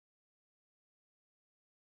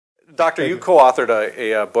Doctor, you co-authored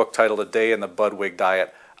a book titled A Day in the Budwig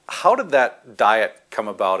Diet. How did that diet come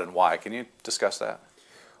about and why? Can you discuss that?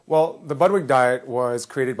 Well, the Budwig diet was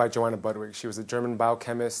created by Joanna Budwig. She was a German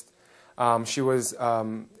biochemist. She was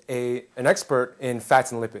an expert in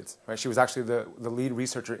fats and lipids. Right? She was actually the lead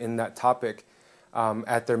researcher in that topic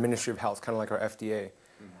at their Ministry of Health, kind of like our FDA.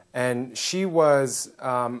 Mm-hmm. And she was,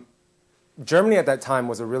 Germany at that time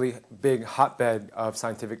was a really big hotbed of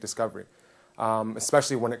scientific discovery,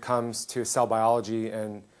 especially when it comes to cell biology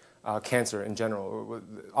and cancer in general.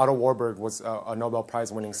 Otto Warburg was a Nobel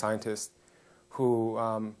Prize winning scientist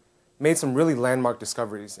who made some really landmark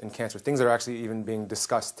discoveries in cancer, things that are actually even being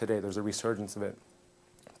discussed today. There's a resurgence of it.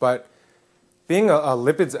 But being a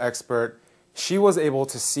lipids expert, she was able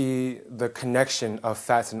to see the connection of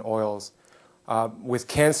fats and oils with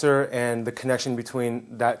cancer and the connection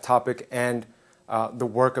between that topic and the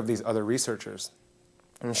work of these other researchers.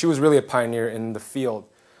 And she was really a pioneer in the field.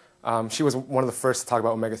 She was one of the first to talk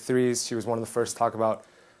about omega-3s. She was one of the first to talk about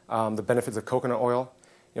the benefits of coconut oil.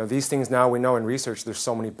 You know, these things now we know in research there's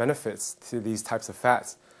so many benefits to these types of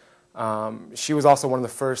fats. She was also one of the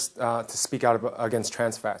first to speak out against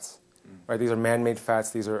trans fats. Right? These are man-made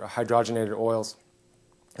fats. These are hydrogenated oils.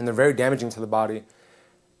 And they're very damaging to the body.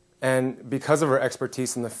 And because of her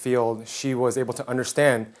expertise in the field, she was able to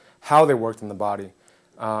understand how they worked in the body.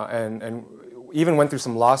 And even went through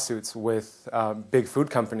some lawsuits with big food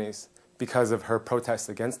companies because of her protests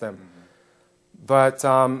against them. Mm-hmm. But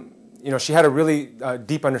you know, she had a really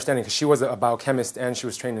deep understanding because she was a biochemist and she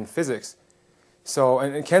was trained in physics. So,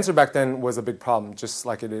 and cancer back then was a big problem, just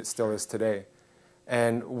like it still is today.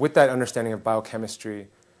 And with that understanding of biochemistry,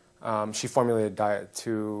 she formulated a diet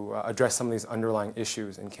to address some of these underlying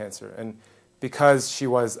issues in cancer. And because she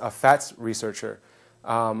was a fats researcher,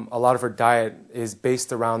 a lot of her diet is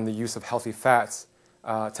based around the use of healthy fats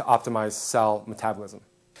to optimize cell metabolism.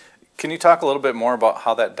 Can you talk a little bit more about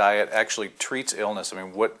how that diet actually treats illness? I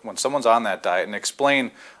mean, when someone's on that diet, and explain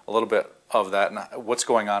a little bit of that and what's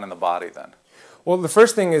going on in the body then. Well, the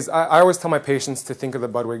first thing is I always tell my patients to think of the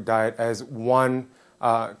Budwig diet as one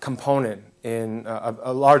component in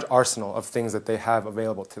a large arsenal of things that they have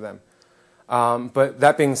available to them. But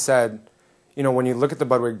that being said, you know, when you look at the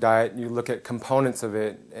Budwig diet, you look at components of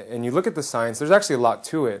it, and you look at the science, there's actually a lot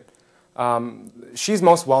to it. She's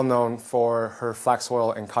most well known for her flax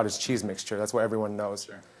oil and cottage cheese mixture. That's what everyone knows.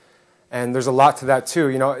 Sure. And there's a lot to that too.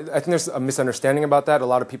 You know, I think there's a misunderstanding about that. A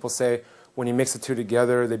lot of people say when you mix the two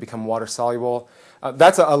together, they become water soluble.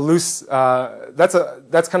 That's kind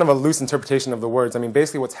of a loose interpretation of the words. I mean,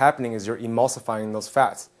 basically what's happening is you're emulsifying those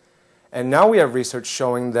fats. And now we have research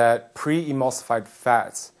showing that pre-emulsified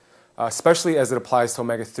fats, especially as it applies to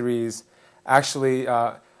omega-3s, actually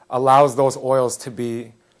allows those oils to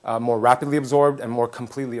be more rapidly absorbed and more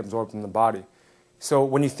completely absorbed in the body. So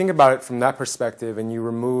when you think about it from that perspective and you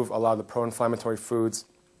remove a lot of the pro-inflammatory foods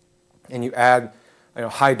and you add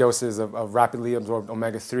high doses of rapidly absorbed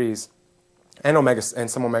omega-3s and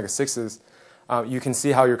some omega-6s, you can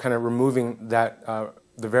see how you're kind of removing that,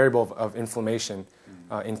 the variable of inflammation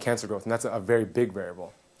in cancer growth, and that's a very big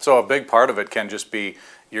variable. So a big part of it can just be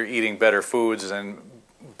you're eating better foods, and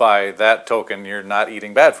by that token, you're not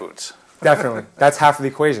eating bad foods. Definitely. That's half of the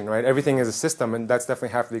equation, right? Everything is a system, and that's definitely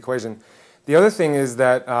half of the equation. The other thing is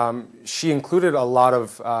that she included a lot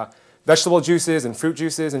of vegetable juices and fruit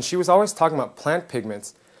juices, and she was always talking about plant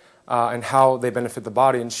pigments and how they benefit the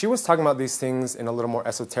body. And she was talking about these things in a little more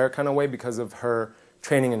esoteric kind of way because of her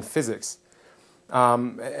training in physics.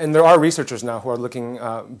 And there are researchers now who are looking,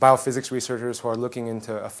 biophysics researchers who are looking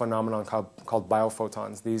into a phenomenon called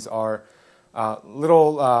biophotons. These are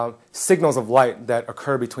little signals of light that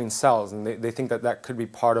occur between cells, and they think that that could be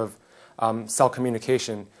part of cell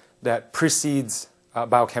communication that precedes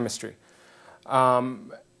biochemistry.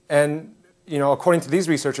 And according to these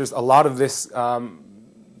researchers, a lot of this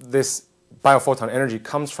this biophoton energy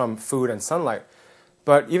comes from food and sunlight.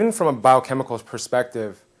 But even from a biochemical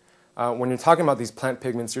perspective, when you're talking about these plant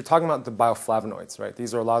pigments, you're talking about the bioflavonoids, right?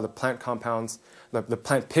 These are a lot of the plant compounds, the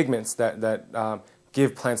plant pigments that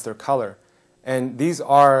give plants their color. And these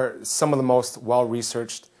are some of the most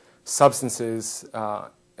well-researched substances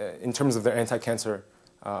in terms of their anti-cancer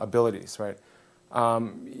abilities, right?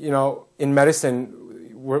 In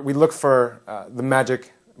medicine, we look for the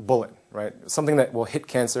magic bullet, right? Something that will hit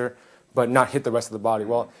cancer but not hit the rest of the body.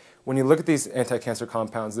 Well, when you look at these anti-cancer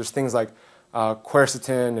compounds, there's things like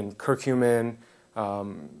quercetin and curcumin,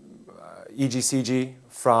 EGCG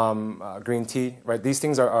from green tea, right? These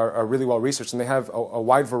things are really well researched, and they have a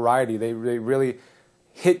wide variety. They really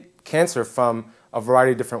hit cancer from a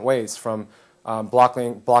variety of different ways, from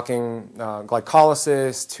blocking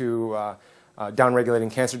glycolysis to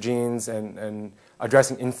downregulating cancer genes and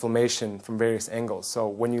addressing inflammation from various angles. So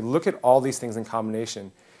when you look at all these things in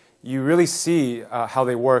combination, you really see how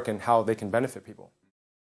they work and how they can benefit people.